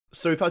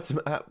So we've had some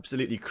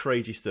absolutely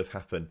crazy stuff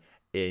happen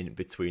in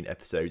between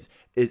episodes.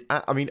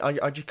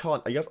 I just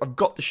can't. I've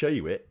got to show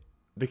you it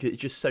because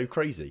it's just so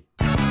crazy.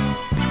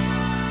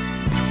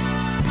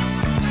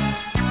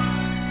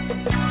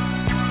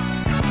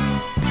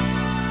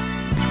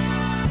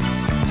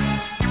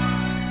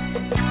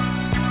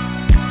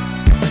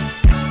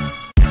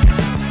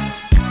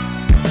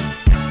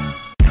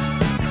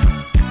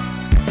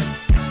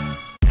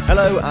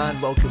 Hello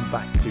and welcome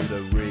back to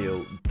The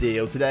Real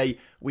Deal. Today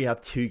we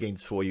have two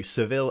games for you.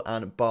 Seville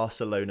and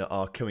Barcelona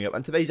are coming up,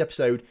 and today's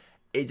episode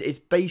is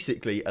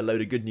basically a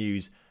load of good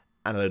news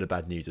and a load of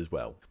bad news as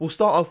well. We'll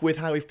start off with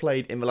how we've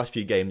played in the last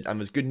few games, and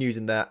there's good news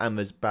in there and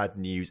there's bad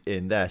news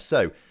in there.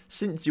 So,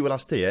 since you were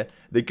last here,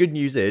 the good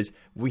news is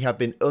we have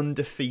been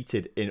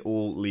undefeated in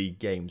all league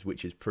games,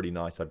 which is pretty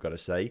nice, I've got to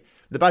say.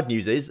 The bad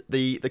news is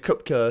the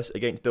cup curse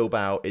against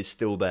Bilbao is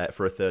still there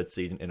for a third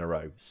season in a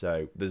row,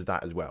 so there's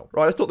that as well.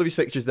 Right, let's talk through these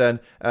fixtures then.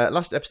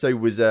 Last episode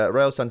was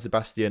Real San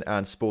Sebastian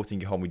and Sporting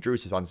Gijón. We drew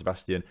to San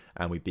Sebastian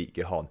and we beat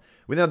Gijón.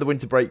 We then had the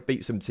winter break,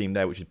 beat some team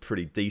there, which is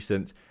pretty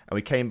decent. And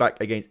we came back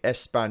against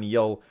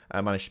Espanyol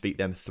and managed to beat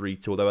them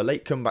 3-2. Although a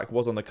late comeback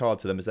was on the card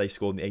to them as they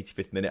scored in the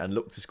 85th minute and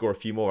looked to score a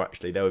few more,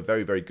 actually. They were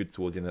very, very good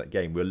towards the end of that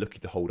game. We were lucky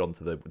to hold on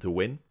to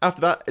win.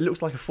 After that, it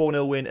looks like a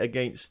 4-0 win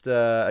against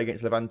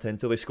Levante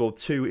until they scored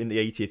 2 in the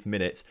 80th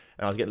minute.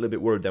 And I was getting a little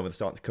bit worried then when they're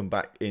starting to come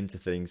back into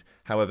things.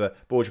 However,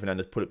 Borja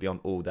Fernandez put it beyond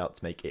all doubt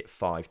to make it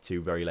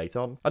 5-2 very late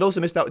on. I'd also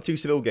missed out with 2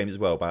 Seville games as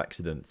well by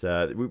accident.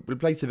 We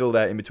played Seville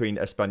there in between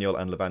Espanyol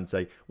and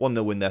Levante.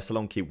 1-0 win there.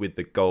 Solanke with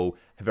the goal.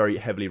 A very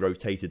heavily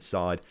rotated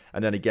side.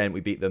 And then again,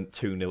 we beat them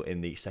 2-0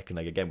 in the second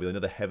leg again with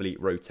another heavily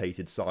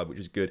rotated side, which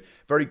is good.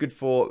 Very good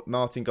for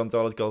Martin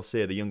Gonzalez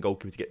Garcia, the young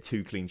goalkeeper, to get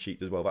 2 clean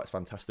sheets as well. That's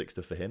fantastic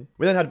stuff for him.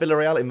 We then had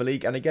Villarreal in the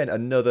league, and again,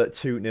 another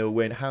 2-0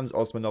 win. Hans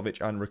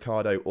Osmanovic and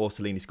Ricardo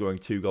Orsolini scoring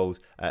 2 goals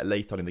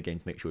late on in the game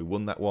to make sure we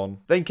won that one.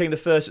 Then came the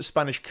first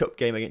Spanish Cup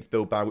game against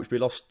Bilbao, which we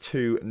lost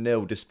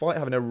 2-0, despite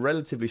having a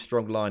relatively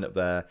strong lineup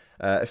there.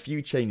 A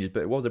few changes,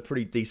 but it was a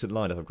pretty decent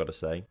lineup, I've got to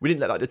say. We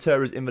didn't let that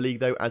deter us in the league,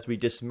 though, as we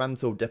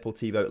dismantled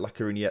Deportivo La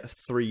Coruña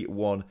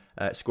 3-1,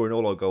 scoring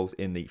all our goals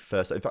in the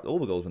first... In fact, all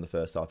the goals in the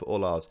first half, but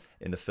all ours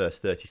in the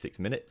first 36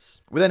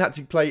 minutes. We then had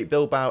to play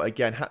Bilbao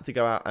again, had to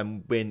go out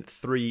and win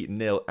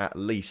 3-0 at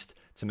least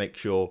to make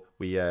sure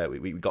we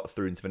got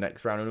through into the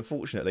next round. And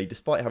unfortunately,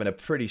 despite having a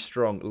pretty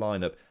strong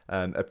lineup,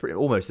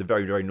 almost a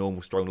very, very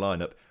normal strong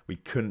lineup, we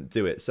couldn't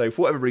do it. So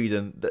for whatever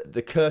reason,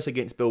 the curse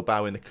against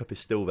Bilbao in the cup is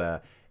still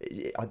there.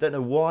 I don't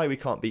know why we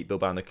can't beat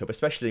Bilbao in the cup,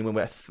 especially when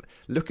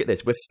look at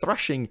this, we're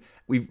thrashing.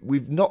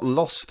 We've not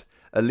lost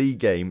a league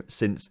game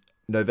since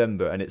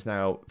November, and it's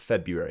now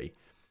February,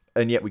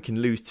 and yet we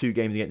can lose 2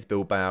 games against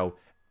Bilbao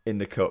in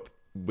the cup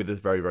with a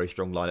very, very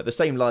strong lineup. The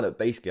same lineup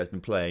basically has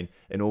been playing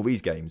in all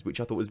these games,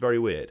 which I thought was very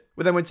weird.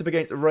 We then went up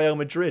against Real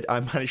Madrid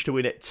and managed to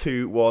win it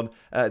 2-1.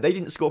 They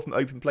didn't score from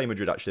open play,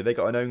 Madrid, actually. They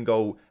got an own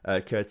goal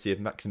courtesy of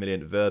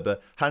Maximilian Werber.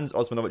 Hans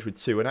Osmanovic with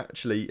 2, and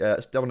actually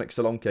Dominic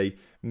Solanke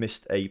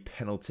missed a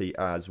penalty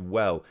as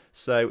well.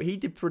 So he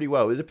did pretty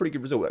well. It was a pretty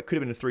good result. It could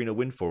have been a 3-0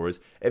 win for us.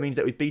 It means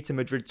that we've beaten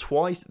Madrid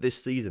twice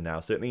this season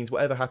now. So it means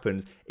whatever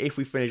happens, if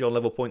we finish on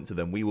level points with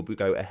them, we will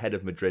go ahead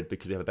of Madrid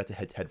because we have a better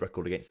head-to-head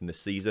record against them this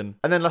season.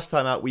 And then last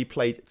time out, we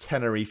played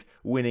Tenerife,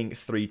 winning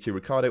 3-2.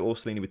 Ricardo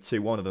Orsolini with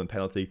 2, one of them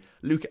penalty.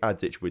 Luka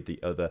Adzic with the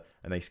other,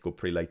 and they scored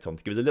pretty late on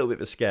to give us a little bit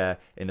of a scare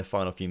in the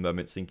final few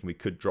moments, thinking we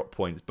could drop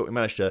points. But we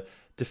managed to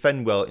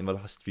defend well in the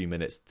last few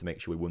minutes to make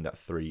sure we won that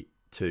 3-2.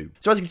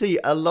 So as you can see,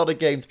 a lot of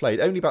games played.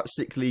 Only about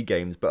 6 league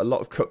games, but a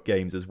lot of cup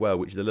games as well,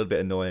 which is a little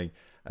bit annoying.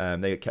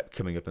 They kept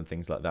coming up and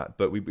things like that.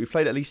 But we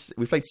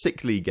played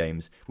 6 league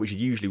games, which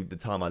is usually the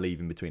time I leave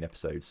in between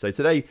episodes. So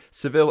today,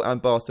 Seville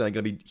and Barcelona are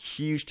going to be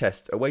huge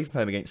tests away from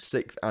home against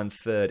 6th and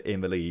 3rd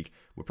in the league.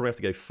 We'll probably have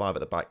to go 5 at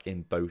the back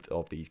in both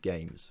of these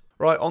games.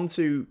 Right, on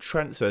to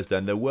transfers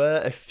then. There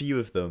were a few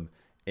of them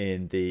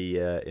in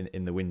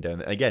the window.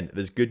 And again,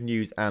 there's good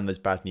news and there's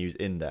bad news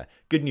in there.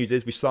 Good news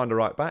is we signed a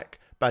right back.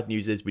 Bad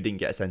news is we didn't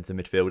get a centre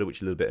midfielder, which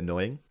is a little bit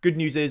annoying. Good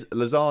news is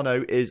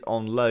Lozano is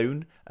on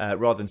loan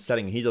rather than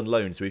selling. He's on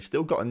loan, so we've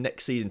still got him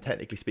next season,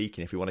 technically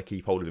speaking. If we want to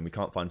keep hold of him, we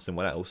can't find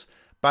someone else.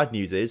 Bad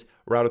news is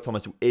Raul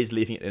Thomas is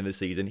leaving at the end of the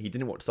season. He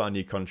didn't want to sign a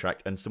new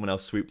contract, and someone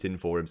else swooped in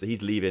for him, so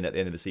he's leaving at the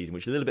end of the season,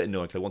 which is a little bit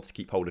annoying because I wanted to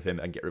keep hold of him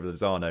and get rid of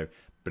Lozano,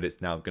 but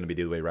it's now going to be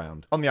the other way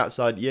around. On the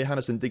outside,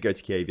 Johannesson did go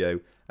to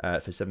Kievo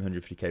for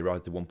 750k,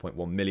 rise to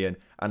 1.1 million,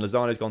 and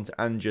Lozano's gone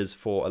to Angers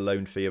for a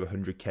loan fee of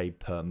 100k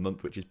per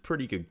month, which is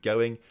pretty good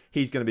going.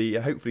 He's going to be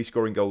hopefully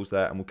scoring goals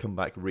there and will come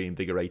back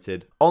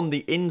reinvigorated. On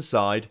the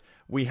inside,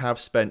 we have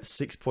spent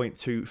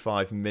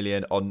 6.25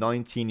 million on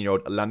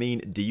 19-year-old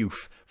Lamine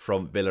Diouf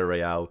from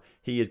Villarreal.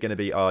 He is going to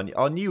be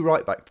our new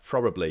right-back,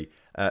 probably.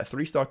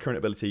 3-star current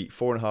ability,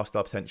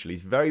 4.5-star potential.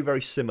 He's very,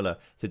 very similar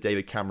to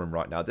David Cameron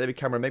right now. David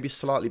Cameron maybe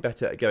slightly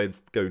better at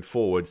going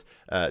forwards.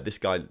 This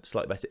guy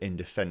slightly better in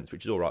defence,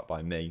 which is all right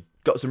by me.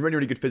 Got some really,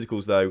 really good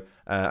physicals, though,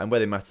 and where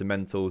they matter,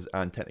 mentals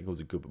and technicals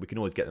are good, but we can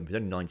always get them. He's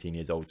only 19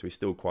 years old, so he's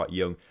still quite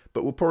young.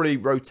 But we'll probably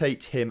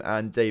rotate him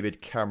and David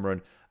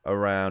Cameron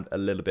around a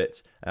little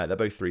bit. They're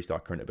both 3-star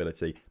current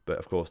ability, but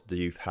of course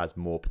Diouf has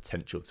more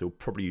potential, so we'll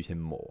probably use him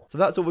more. So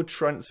that's all the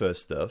transfer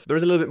stuff. There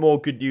is a little bit more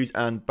good news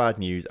and bad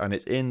news, and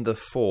it's in the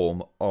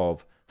form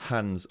of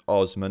Hans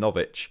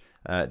Osmanovic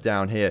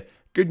down here.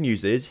 Good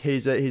news is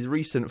his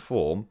recent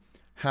form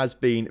has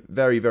been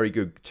very, very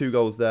good. 2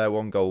 goals there,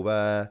 1 goal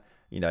there.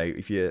 You know,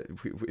 if you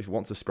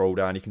want to scroll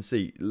down, you can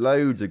see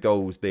loads of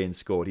goals being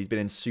scored. He's been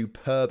in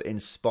superb,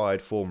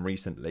 inspired form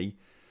recently.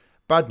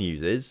 Bad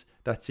news is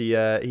that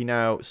he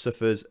now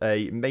suffers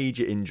a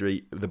major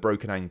injury with a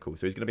broken ankle.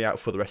 So he's going to be out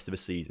for the rest of the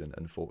season,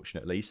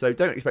 unfortunately. So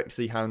don't expect to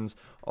see Hans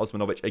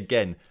Osmanovic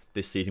again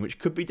this season, which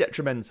could be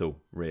detrimental,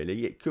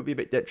 really. It could be a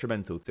bit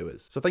detrimental to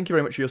us. So thank you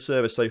very much for your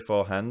service so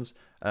far, Hans.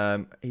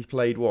 He's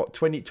played, what,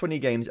 20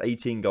 games,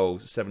 18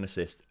 goals, 7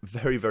 assists.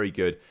 Very, very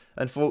good.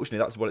 Unfortunately,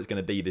 that's what it's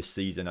going to be this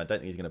season. I don't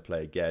think he's going to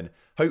play again.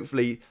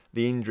 Hopefully,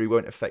 the injury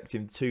won't affect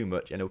him too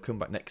much, and he'll come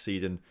back next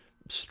season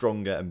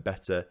stronger and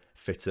better,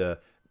 fitter,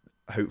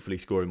 hopefully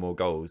scoring more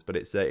goals, but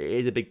it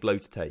is a big blow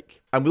to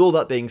take. And with all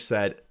that being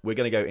said, we're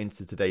going to go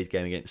into today's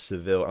game against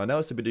Seville. And I know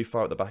I said we do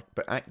fire at the back,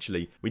 but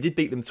actually we did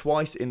beat them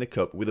twice in the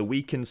cup with a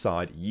weakened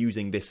side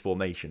using this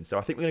formation. So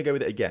I think we're going to go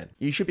with it again.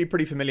 You should be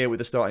pretty familiar with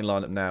the starting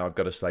lineup now, I've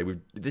got to say.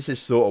 This is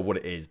sort of what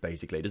it is,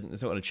 basically. It's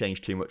not going to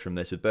change too much from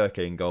this, with Berke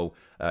in goal,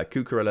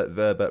 Cucurella,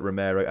 Verba,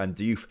 Romero and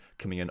Diouf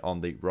coming in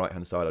on the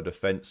right-hand side of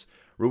defence.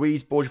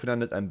 Ruiz, Borja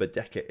Fernandez and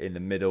Badeka in the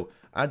middle,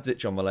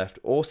 Adzic on the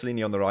left,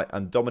 Orsolini on the right,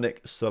 and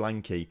Dominic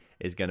Solanke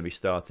is going to be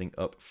starting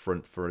up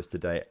front for us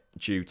today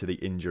due to the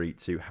injury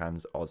to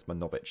Hans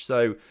Osmanovic.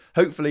 So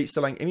hopefully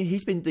Solanke, I mean,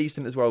 he's been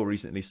decent as well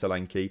recently,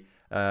 Solanke.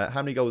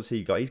 How many goals has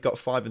he got? He's got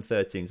 5 and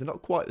 13, so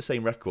not quite the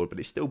same record, but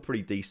it's still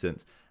pretty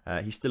decent.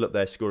 He's still up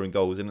there scoring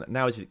goals, and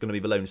now he's going to be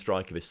the lone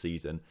striker this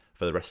season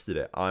for the rest of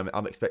it.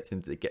 I'm expecting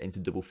him to get into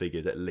double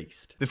figures at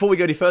least. Before we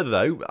go any further,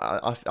 though,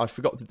 I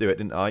forgot to do it,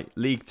 didn't I?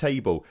 League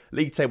table.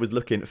 League table is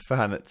looking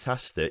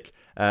fantastic.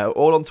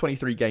 All on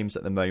 23 games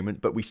at the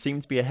moment, but we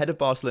seem to be ahead of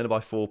Barcelona by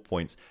 4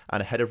 points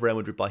and ahead of Real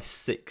Madrid by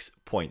 6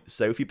 points.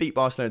 So if you beat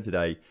Barcelona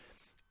today,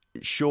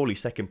 surely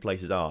second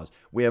place is ours.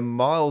 We are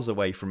miles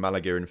away from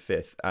Malaga in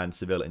 5th and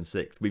Sevilla in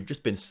 6th. We've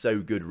just been so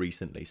good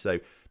recently. So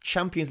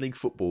Champions League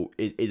football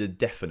is a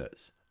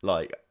definite.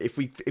 Like, if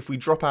we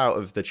drop out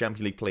of the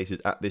Champions League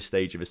places at this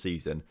stage of the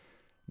season,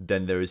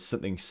 then there is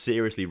something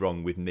seriously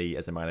wrong with me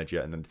as a manager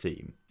and the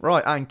team.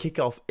 Right, and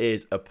kickoff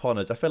is upon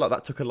us. I feel like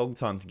that took a long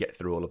time to get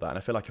through all of that, and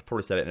I feel like I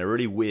probably said it in a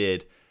really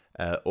weird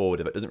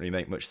order that doesn't really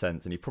make much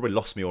sense, and you've probably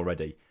lost me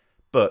already.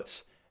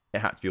 But it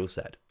had to be all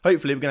said.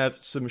 Hopefully, we're going to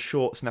have some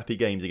short, snappy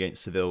games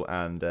against Seville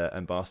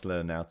and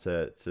Barcelona now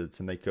to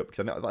make up, because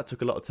I know that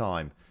took a lot of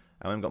time.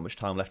 I haven't got much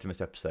time left in this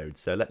episode,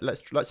 so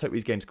let's hope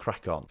these games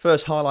crack on.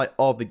 First highlight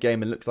of the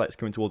game, and it looks like it's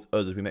coming towards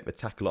us as we make the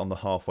tackle on the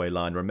halfway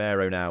line.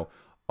 Romero now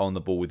on the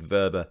ball with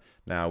Verba.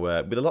 Now,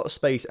 with a lot of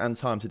space and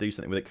time to do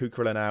something with it.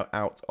 Cucurella now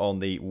out on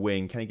the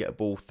wing. Can he get a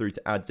ball through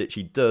to Adzic?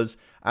 He does.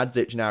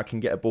 Adzic now can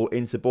get a ball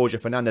into Borja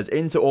Fernandez,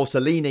 into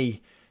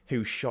Orsolini,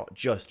 whose shot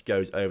just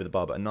goes over the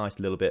bar, but a nice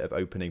little bit of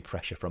opening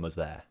pressure from us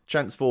there.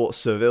 Chance for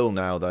Seville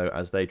now, though,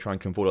 as they try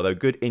and come forward. Although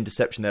good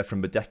interception there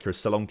from Badeka, as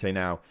Solanke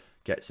now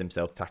gets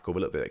himself tackled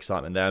with a little bit of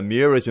excitement there.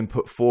 Miro has been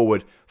put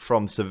forward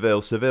from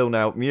Seville. Seville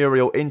now,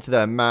 Muriel into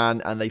their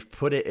man, and they've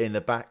put it in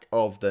the back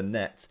of the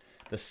net.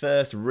 The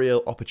first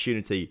real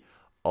opportunity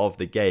of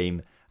the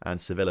game,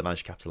 and Sevilla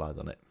managed to capitalise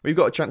on it. We've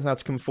got a chance now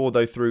to come forward,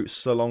 though, through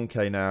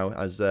Solanke now,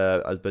 as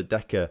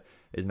Badeka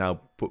is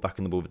now put back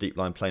on the ball with a deep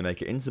line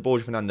playmaker into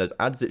Borja Fernandez.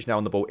 Adzic now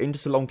on the ball into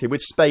Solanke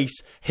with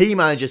space. He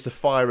manages to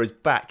fire us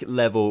back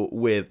level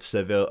with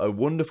Seville. A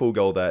wonderful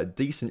goal there. A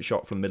decent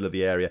shot from the middle of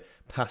the area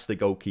past the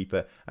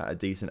goalkeeper at a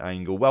decent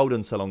angle. Well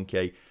done,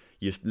 Solanke.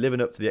 You're living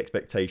up to the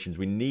expectations.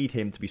 We need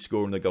him to be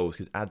scoring the goals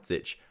because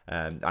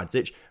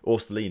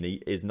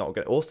Orsolini is not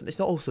going to... It's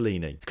not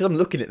Orsolini. Because I'm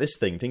looking at this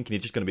thing thinking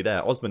he's just going to be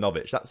there.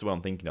 Osmanovic, that's what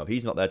I'm thinking of.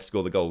 He's not there to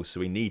score the goals,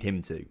 so we need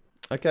him to.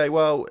 Okay,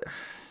 well...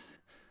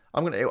 I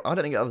don't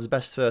think that was the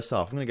best first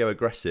half. I'm going to go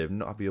aggressive.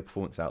 Not happy with your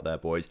performance out there,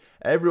 boys.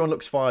 Everyone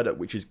looks fired up,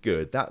 which is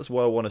good. That's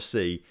what I want to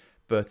see.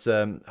 But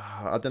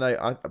I don't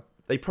know.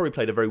 They probably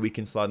played a very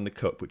weakened side in the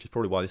cup, which is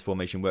probably why this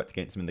formation worked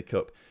against them in the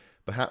cup.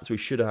 Perhaps we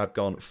should have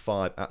gone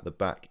 5 at the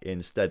back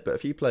instead. But a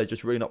few players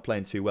just really not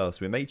playing too well. So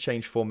we may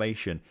change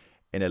formation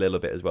in a little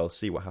bit as well.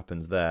 See what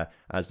happens there.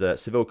 As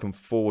Seville come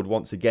forward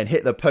once again.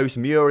 Hit the post.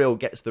 Muriel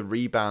gets the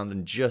rebound.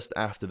 And just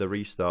after the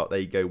restart, there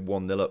you go,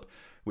 1-0 up.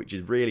 Which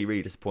is really,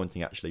 really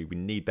disappointing, actually. We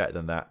need better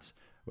than that.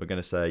 We're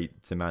going to say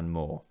demand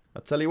more.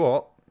 I'll tell you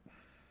what.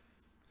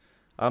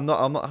 I'm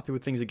not happy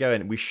with things are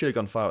going. We should have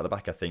gone 5 at the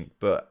back, I think.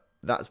 But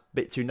that's a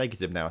bit too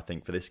negative now, I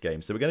think, for this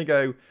game. So we're going to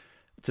go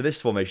to this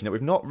formation that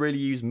we've not really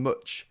used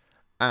much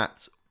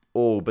at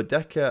all.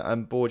 Badeka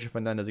and Borja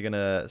Fernandez are going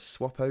to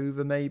swap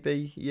over,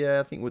 maybe. Yeah,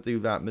 I think we'll do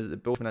that.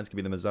 Borja Fernandez can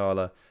be the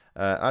Mazzala.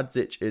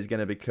 Adzic is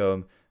going to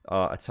become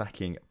our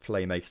attacking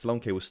playmaker.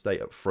 Solanke will stay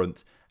up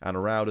front. And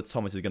Raul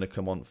Thomas is going to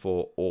come on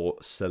for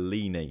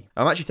Orsolini.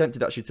 I'm actually tempted,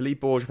 to leave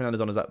Borja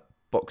Fernandez on as that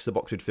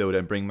box-to-box midfielder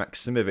and bring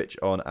Maksimovic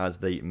on as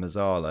the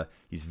Mazzala.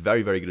 He's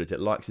very, very good at it,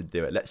 likes to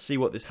do it. Let's see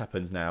what this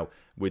happens now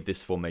with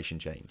this formation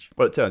change.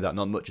 Well, it turns out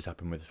not much has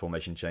happened with this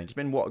formation change. It's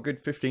been, what, a good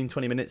 15,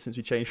 20 minutes since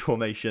we changed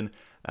formation,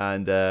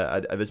 and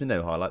there's been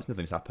no highlights,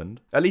 nothing's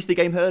happened. At least the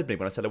game heard me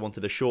when I said I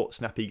wanted a short,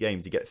 snappy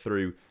game to get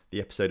through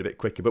the episode a bit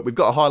quicker. But we've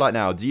got a highlight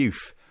now.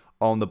 Diouf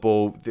on the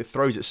ball, it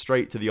throws it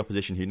straight to the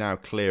opposition, who now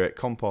clear it.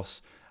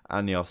 Campos,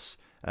 Anios,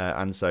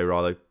 Anso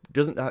rather,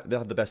 doesn't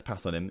have the best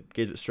pass on him,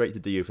 gives it straight to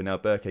Diouf, and now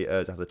Berke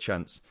Erz has a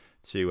chance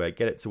to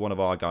get it to one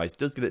of our guys.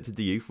 Does get it to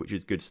Diouf, which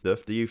is good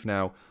stuff. Diouf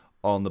now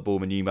on the ball,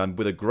 Newman,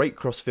 with a great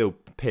crossfield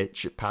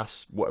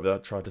pass, whatever I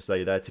tried to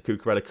say there, to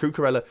Cucurella.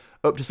 Cucurella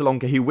up to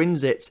Solanke, who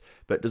wins it,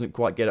 but doesn't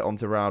quite get it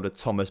onto Rauda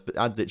Thomas. But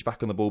Adzic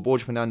back on the ball.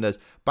 Borja Fernandez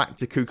back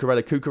to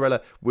Cucurella.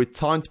 Cucurella with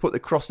time to put the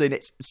cross in.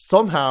 It's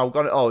somehow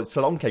got it. Oh,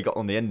 Solanke got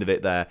on the end of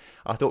it there.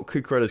 I thought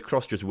Cucurella's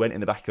cross just went in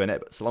the back of the net,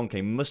 but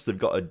Solanke must have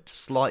got a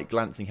slight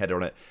glancing header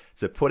on it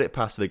to put it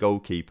past the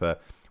goalkeeper.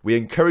 We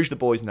encourage the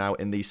boys now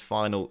in these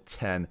final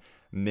 10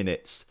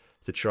 minutes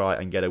to try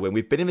and get a win.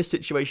 We've been in this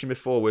situation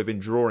before. We've been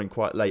drawing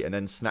quite late and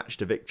then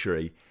snatched a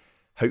victory.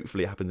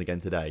 Hopefully it happens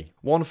again today.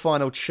 One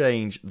final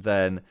change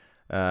then.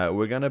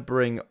 We're going to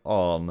bring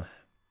on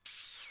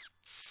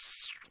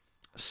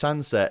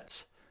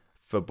Sunset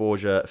for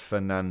Borja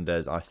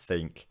Fernandez, I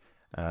think.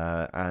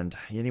 And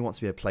he only wants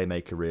to be a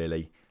playmaker,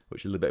 really,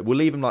 which is a little bit... We'll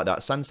leave him like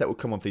that. Sunset will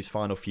come on for these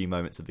final few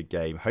moments of the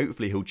game.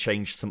 Hopefully he'll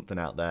change something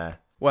out there.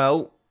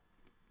 Well,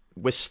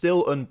 we're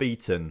still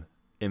unbeaten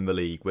in the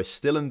league. We're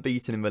still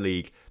unbeaten in the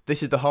league.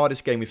 This is the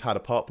hardest game we've had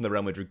apart from the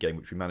Real Madrid game,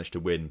 which we managed to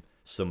win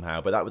somehow.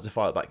 But that was a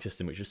fight-back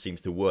system which just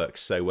seems to work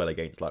so well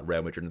against like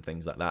Real Madrid and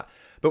things like that.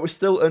 But we're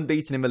still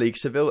unbeaten in the league.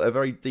 Seville, a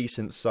very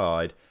decent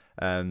side,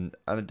 and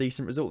a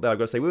decent result there, I've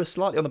got to say. We were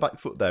slightly on the back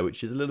foot there,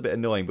 which is a little bit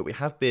annoying, but we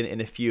have been in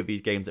a few of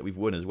these games that we've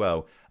won as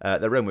well.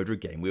 The Real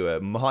Madrid game, we were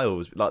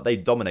miles, like they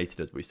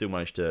dominated us, but we still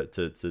managed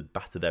to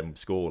batter them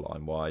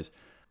scoreline-wise.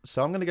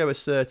 So I'm going to go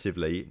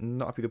assertively.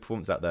 Not happy with the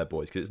performance out there,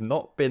 boys, because it's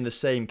not been the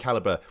same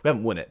calibre. We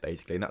haven't won it,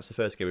 basically, and that's the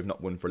first game we've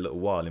not won for a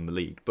little while in the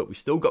league. But we've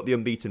still got the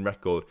unbeaten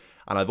record,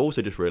 and I've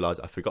also just realised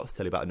I forgot to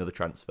tell you about another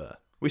transfer.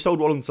 We sold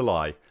Wallen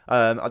Salai.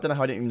 I don't know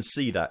how I didn't even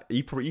see that.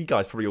 You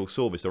guys probably all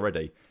saw this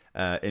already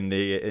in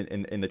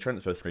the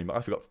transfer stream, but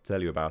I forgot to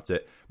tell you about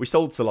it. We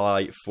sold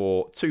Salai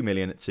for 2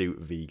 million to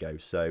Vigo.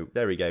 So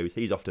there he goes.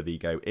 He's off to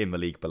Vigo in the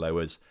league below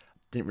us.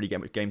 Didn't really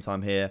get much game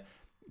time here.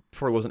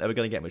 Probably wasn't ever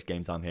going to get much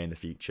game time here in the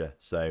future,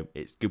 so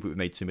it's good we've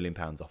made £2 million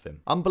off him.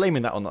 I'm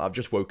blaming that on that I've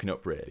just woken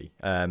up, really.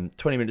 20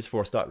 minutes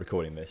before I started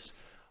recording this,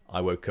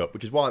 I woke up,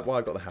 which is why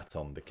I got the hat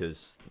on,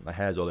 because my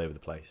hair's all over the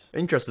place.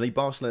 Interestingly,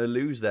 Barcelona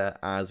lose there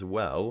as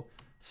well,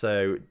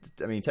 so,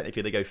 I mean,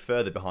 technically they go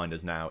further behind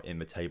us now in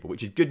the table,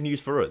 which is good news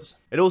for us.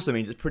 It also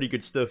means it's pretty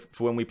good stuff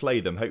for when we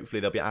play them. Hopefully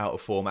they'll be out of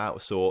form, out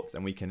of sorts,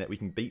 and we can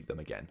beat them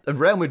again. And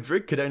Real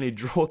Madrid could only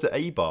draw to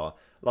Eibar.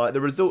 Like,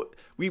 the result,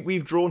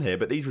 we've drawn here,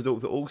 but these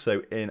results are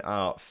also in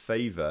our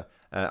favour.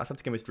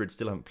 Atletico Madrid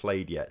still haven't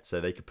played yet,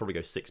 so they could probably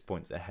go 6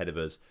 points ahead of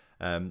us.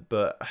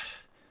 But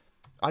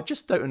I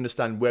just don't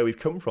understand where we've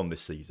come from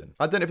this season.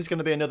 I don't know if it's going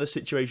to be another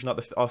situation like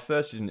our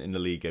first season in the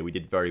Liga. We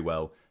did very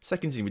well.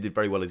 Second season, we did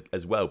very well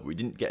as well, but we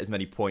didn't get as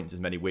many points, as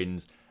many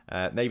wins.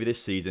 Maybe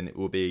this season it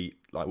will be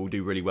like we'll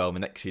do really well, and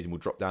the next season we'll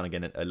drop down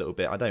again a little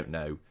bit. I don't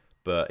know,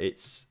 but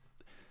it's...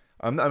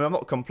 I'm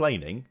not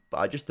complaining, but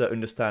I just don't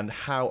understand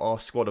how our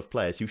squad of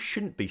players who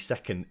shouldn't be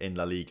second in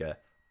La Liga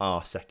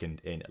are second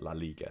in La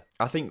Liga.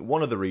 I think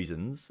one of the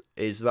reasons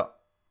is that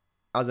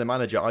as a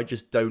manager, I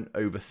just don't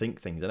overthink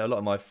things. I know a lot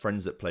of my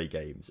friends that play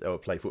games or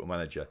play Football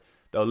Manager,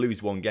 they'll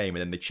lose one game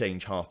and then they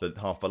change half the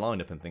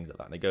lineup and things like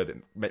that, and they go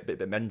a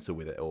bit mental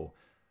with it all.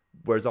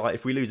 Whereas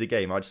if we lose a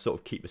game, I just sort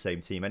of keep the same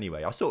team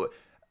anyway.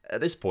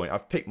 At this point,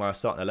 I've picked my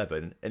starting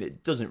 11 and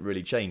it doesn't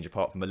really change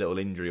apart from a little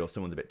injury or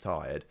someone's a bit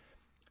tired.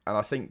 And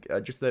I think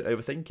I just don't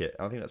overthink it.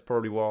 And I think that's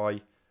probably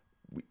why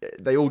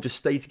they all just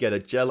stay together,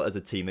 gel as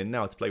a team. They know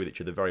how to play with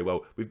each other very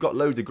well. We've got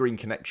loads of green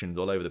connections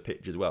all over the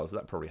pitch as well, so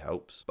that probably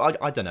helps. But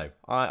I don't know.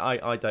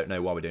 I don't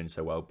know why we're doing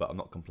so well, but I'm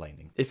not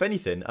complaining. If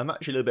anything, I'm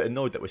actually a little bit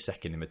annoyed that we're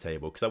second in the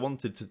table, because I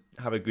wanted to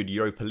have a good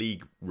Europa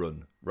League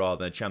run rather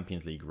than a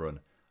Champions League run.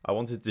 I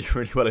wanted to do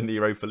really well in the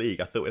Europa League.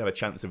 I thought we'd have a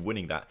chance of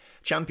winning that.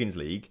 Champions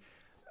League,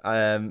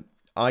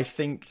 I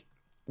think...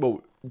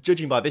 Well,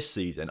 judging by this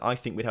season, I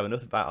think we'd have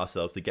enough about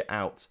ourselves to get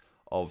out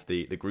of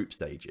the group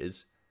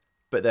stages.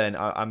 But then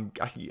I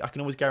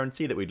can always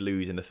guarantee that we'd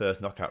lose in the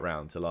first knockout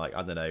round to, like,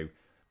 I don't know,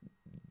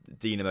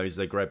 Dinamo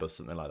Zagreb or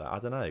something like that. I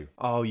don't know.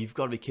 Oh, you've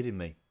got to be kidding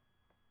me.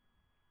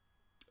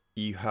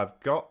 You have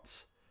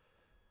got...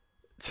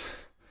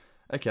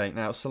 Okay,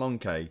 now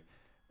Solanke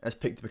has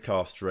picked up a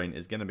calf strain,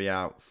 is going to be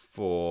out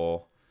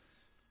for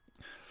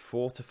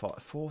 4 to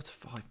 5.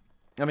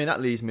 I mean,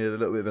 that leaves me a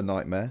little bit of a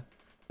nightmare.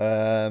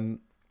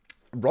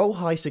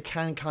 Rollheiser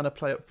can kind of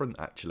play up front,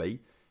 actually.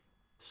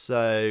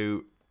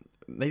 So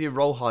maybe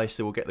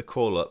Rollheiser will get the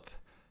call up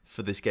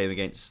for this game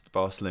against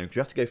Barcelona. Because you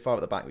have to go 5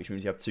 at the back, which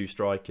means you have 2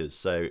 strikers.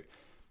 So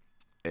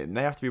it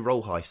may have to be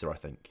Rollheiser, I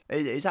think.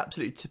 It's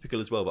absolutely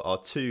typical as well that our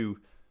 2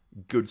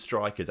 good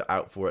strikers are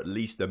out for at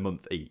least a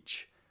month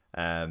each.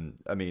 I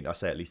mean, I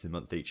say at least a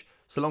month each.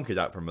 Solanke's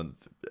out for a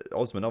month.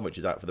 Osmanovic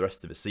is out for the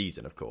rest of the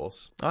season, of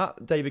course.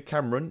 David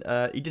Cameron,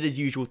 he did his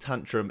usual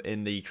tantrum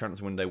in the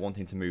transfer window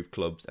wanting to move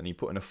clubs, and he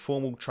put in a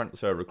formal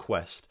transfer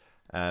request,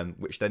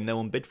 which then no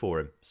one bid for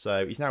him.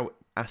 So he's now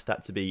asked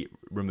that to be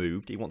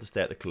removed. He wants to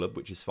stay at the club,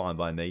 which is fine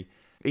by me.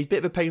 He's a bit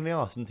of a pain in the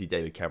arse, isn't he,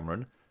 David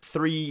Cameron?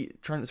 3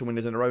 transfer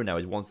windows in a row now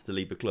he's wanted to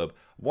leave the club.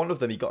 One of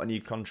them he got a new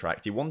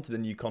contract. He wanted a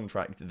new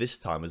contract this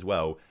time as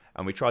well,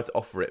 and we tried to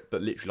offer it,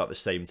 but literally like the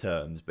same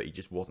terms, but he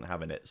just wasn't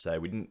having it, so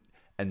we didn't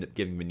end up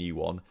giving him a new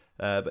one.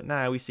 But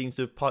now he seems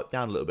to have piped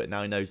down a little bit.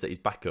 Now he knows that he's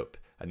back up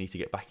and needs to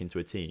get back into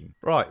a team.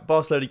 Right,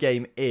 Barcelona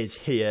game is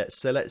here,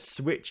 so let's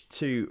switch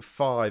to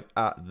 5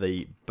 at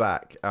the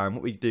back.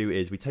 What we do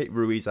is we take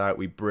Ruiz out,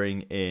 we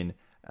bring in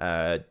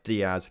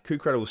Diaz.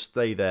 Cucurella will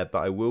stay there,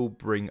 but I will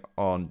bring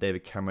on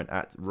David Cameron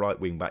at right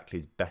wing back.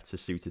 He's better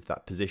suited to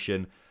that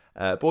position.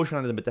 Borja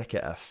Fernandez and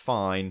Bedecker are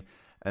fine,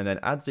 and then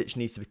Adzic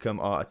needs to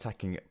become our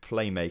attacking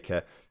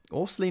playmaker.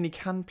 Orsolini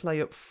can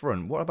play up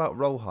front. What about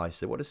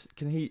Rollheiser?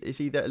 Is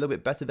he there a little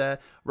bit better there?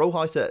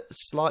 Rollheiser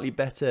slightly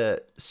better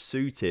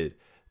suited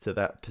to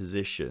that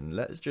position.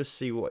 Let's just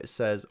see what it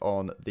says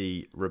on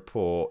the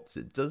report.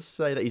 It does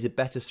say that he's a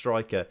better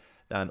striker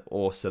than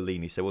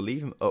Orsolini, so we'll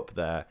leave him up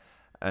there.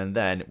 And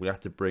then we'll have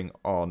to bring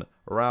on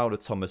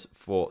Raul Thomas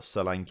for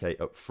Solanke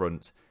up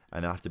front.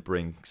 And I have to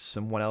bring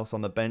someone else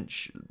on the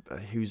bench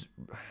who's...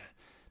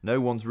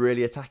 No one's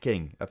really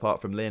attacking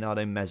apart from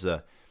Leonardo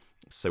Meza.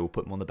 So we'll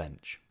put him on the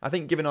bench. I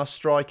think given our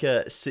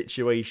striker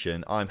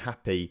situation, I'm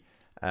happy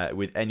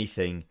with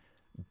anything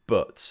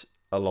but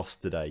a loss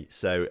today.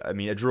 So, I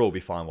mean, a draw will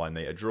be fine by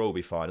me. A draw will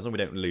be fine. As long as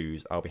we don't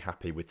lose, I'll be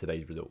happy with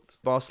today's result.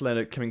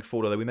 Barcelona coming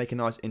forward, although we make a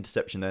nice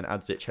interception, then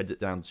Adzic heads it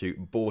down to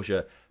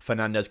Borja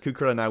Fernandez.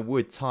 Cucurella now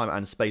with time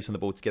and space on the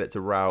ball to get it to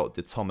Raul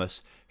de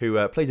Thomas,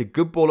 who plays a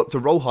good ball up to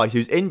Rollheiser,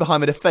 who's in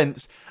behind the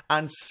defence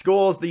and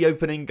scores the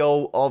opening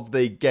goal of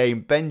the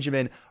game.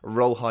 Benjamin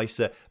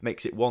Rollheiser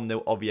makes it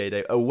 1-0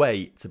 Oviedo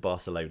away to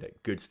Barcelona.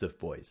 Good stuff,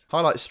 boys.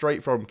 Highlights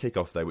straight from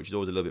kickoff, though, which is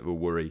always a little bit of a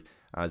worry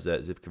as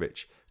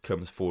Zivkovic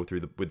comes forward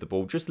with the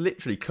ball, just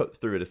literally cuts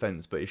through a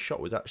defence, but his shot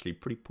was actually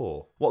pretty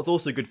poor. What's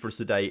also good for us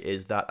today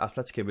is that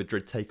Atletico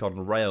Madrid take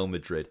on Real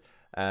Madrid.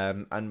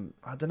 And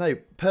I don't know,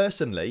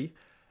 personally,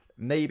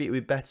 maybe it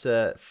would be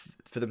better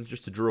for them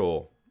just to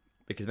draw,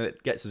 because then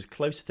it gets us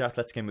closer to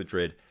Atletico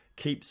Madrid,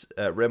 keeps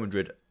Real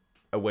Madrid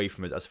away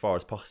from us as far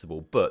as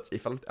possible. But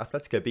if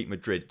Atletico beat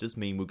Madrid, it does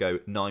mean we'll go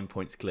 9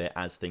 points clear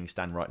as things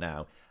stand right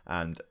now.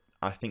 And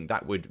I think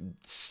that would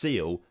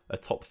seal a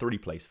top 3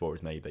 place for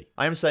us, maybe.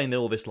 I am saying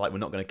all this like we're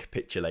not going to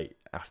capitulate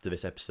after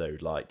this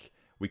episode. Like,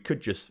 we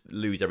could just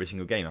lose every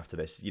single game after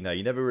this. You know,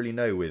 you never really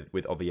know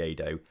with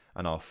Oviedo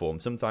and our form.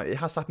 Sometimes it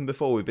has happened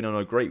before. We've been on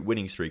a great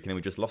winning streak and then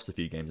we just lost a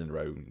few games in a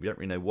row. We don't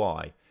really know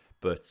why.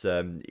 But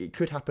it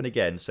could happen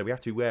again, so we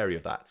have to be wary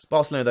of that.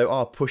 Barcelona, though,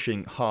 are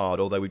pushing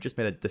hard, although we've just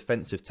made a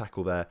defensive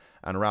tackle there,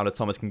 and Raul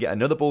Thomas can get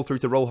another ball through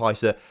to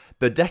Rollheiser.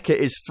 Bedecker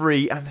is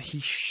free, and he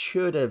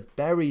should have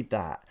buried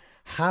that.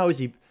 How is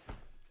he...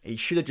 He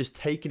should have just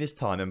taken his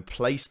time and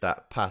placed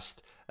that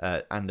past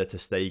Ander ter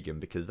Stegen,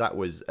 because that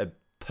was a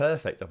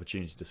perfect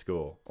opportunity to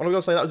score. All I've got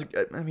to say, that was,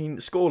 I mean,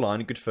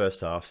 scoreline, good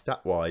first half,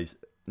 stat-wise,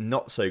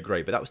 not so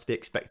great, but that was to be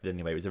expected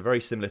anyway. It was a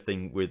very similar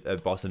thing with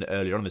Barcelona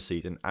earlier on in the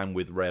season and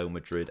with Real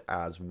Madrid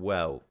as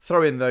well.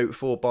 Throw in, though,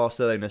 for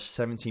Barcelona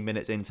 17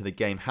 minutes into the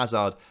game.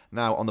 Hazard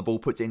now on the ball,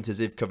 puts it into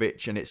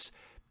Zivkovic, and it's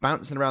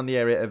bouncing around the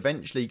area,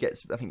 eventually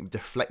gets, I think,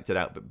 deflected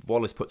out, but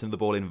Wallace puts in the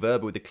ball in,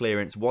 Verba with the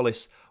clearance.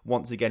 Wallace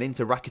once again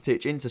into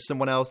Rakitic, into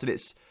someone else, and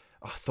it's...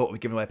 Oh, I thought we'd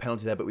given away a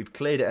penalty there, but we've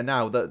cleared it, and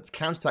now the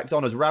counter-attack's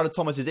on as Raul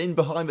Thomas is in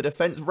behind the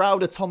defence.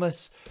 Raul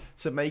Thomas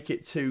to make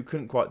it 2.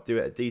 Couldn't quite do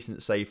it. A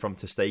decent save from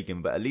ter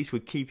Stegen, but at least we're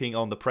keeping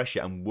on the pressure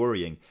and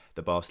worrying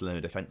the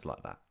Barcelona defence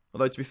like that.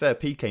 Although, to be fair,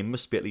 Piqué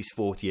must be at least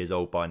 40 years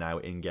old by now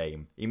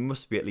in-game. He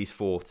must be at least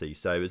 40,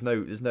 so there's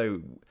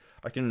no...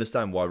 I can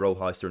understand why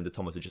Rollheiser and de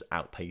Thomas are just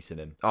outpacing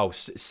him. Oh,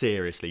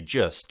 seriously,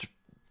 just...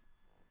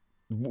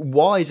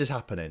 Why is this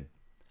happening?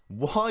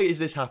 Why is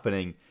this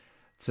happening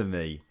to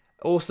me?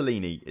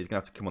 Orsolini is going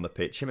to have to come on the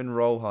pitch. Him and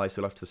Rollheiser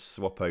will have to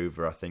swap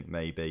over, I think,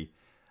 maybe.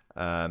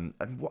 And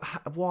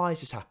why is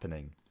this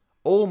happening?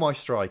 All my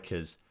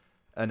strikers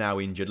are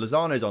now injured.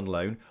 Lozano's on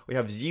loan. We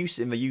have Zeus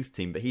in the youth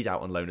team, but he's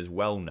out on loan as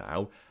well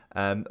now.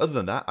 Other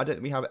than that, I don't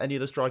think we have any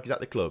other strikers at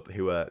the club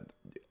who are,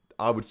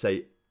 I would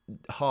say,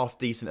 half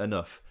decent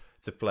enough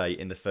to play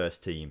in the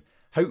first team.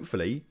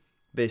 Hopefully,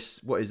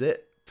 this, what is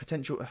it?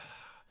 Potential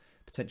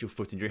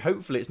foot injury.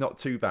 Hopefully, it's not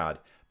too bad.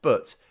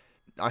 But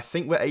I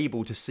think we're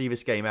able to see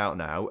this game out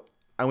now.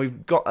 And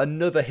we've got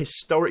another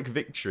historic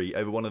victory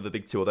over one of the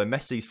big two. Although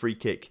Messi's free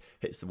kick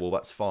hits the wall,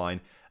 that's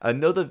fine.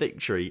 Another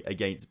victory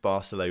against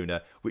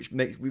Barcelona, which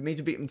means we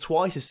beat them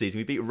twice this season.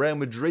 We beat Real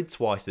Madrid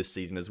twice this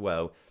season as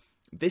well.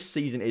 This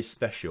season is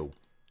special.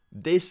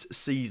 This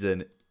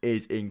season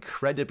is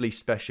incredibly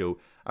special.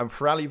 And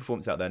Pirelli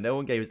performance out there. No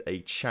one gave us a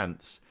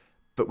chance.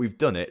 But we've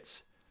done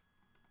it.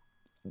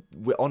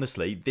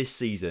 Honestly, this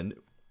season,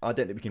 I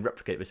don't think we can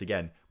replicate this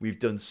again. We've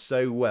done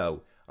so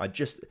well.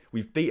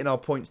 We've beaten our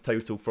points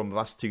total from the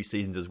last 2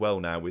 seasons as well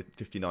now with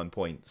 59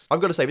 points.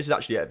 I've got to say, this has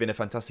actually been a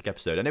fantastic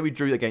episode. I know we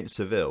drew against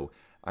Seville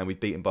and we've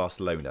beaten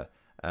Barcelona,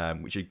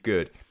 which is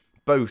good.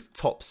 Both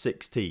top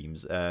 6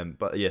 teams,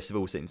 but yeah,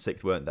 Seville were sitting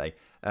 6th, weren't they?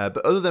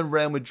 But other than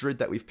Real Madrid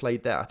that we've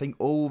played there, I think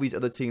all these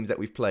other teams that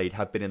we've played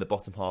have been in the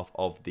bottom half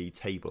of the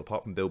table,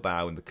 apart from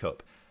Bilbao in the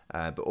Cup.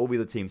 But all the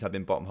other teams have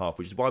been bottom half,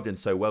 which is why we've done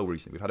so well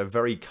recently. We've had a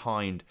very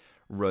kind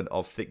run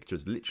of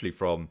fixtures, literally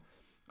from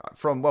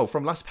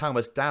Las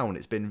Palmas down.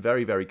 It's been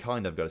very, very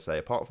kind, I've got to say.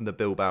 Apart from the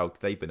Bilbao,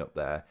 they've been up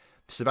there.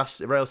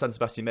 Real San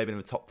Sebastian may have been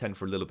in the top 10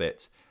 for a little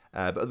bit.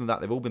 But other than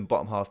that, they've all been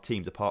bottom half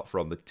teams, apart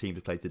from the teams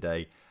we played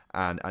today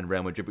and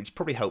Real Madrid, which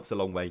probably helps a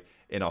long way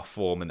in our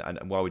form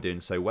and why we're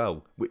doing so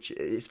well, which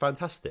is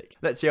fantastic.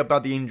 Let's see how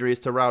bad the injury is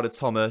to Rauda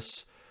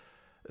Thomas.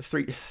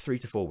 3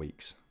 to 4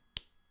 weeks.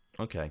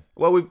 Okay.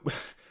 Well,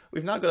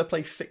 we've now got to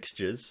play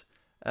fixtures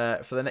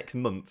for the next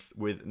month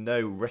with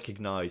no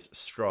recognised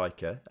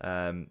striker.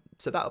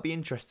 So that'll be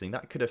interesting.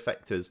 That could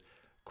affect us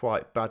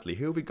quite badly.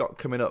 Who have we got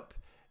coming up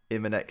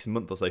in the next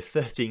month or so?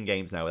 13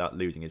 games now without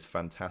losing is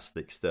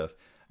fantastic stuff.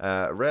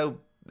 Real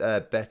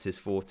Betis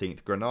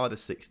 14th, Granada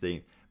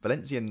 16th,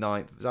 Valencia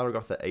 9th,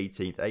 Zaragoza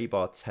 18th,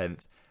 Eibar 10th,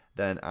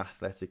 then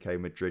Atletico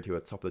Madrid, who are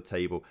top of the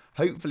table.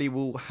 Hopefully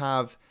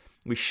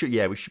we should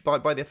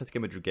by the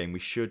Atletico Madrid game, we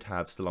should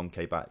have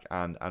Solanke back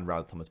and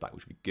Raul Thomas back,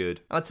 which would be good.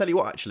 And I'll tell you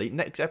what, actually,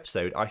 next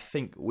episode, I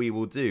think we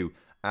will do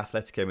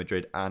Atletico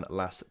Madrid and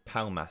Las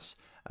Palmas.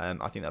 I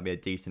think that'll be a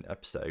decent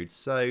episode.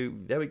 So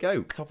there we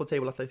go. Top of the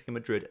table, Atletico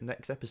Madrid,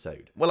 next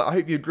episode. Well, I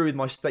hope you agree with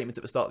my statement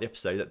at the start of the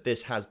episode that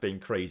this has been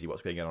crazy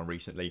what's going on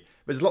recently.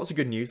 There's lots of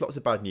good news, lots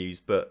of bad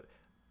news, but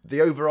the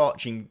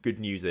overarching good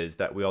news is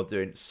that we are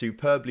doing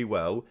superbly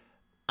well.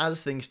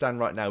 As things stand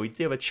right now, we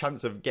do have a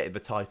chance of getting the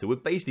title.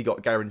 We've basically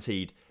got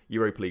guaranteed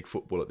Europa League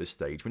football at this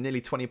stage. We're nearly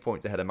 20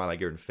 points ahead of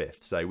Malaga in 5th.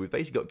 So we've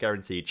basically got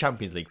guaranteed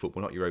Champions League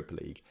football, not Europa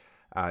League.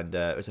 And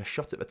there's a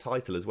shot at the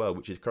title as well,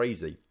 which is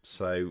crazy.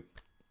 So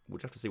we'll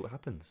just have to see what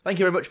happens. Thank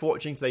you very much for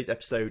watching today's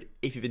episode.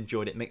 If you've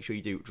enjoyed it, make sure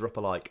you do drop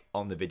a like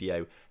on the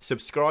video.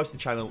 Subscribe to the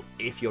channel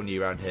if you're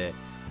new around here.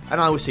 And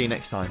I will see you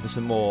next time for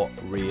some more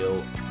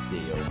Real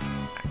Deal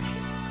action.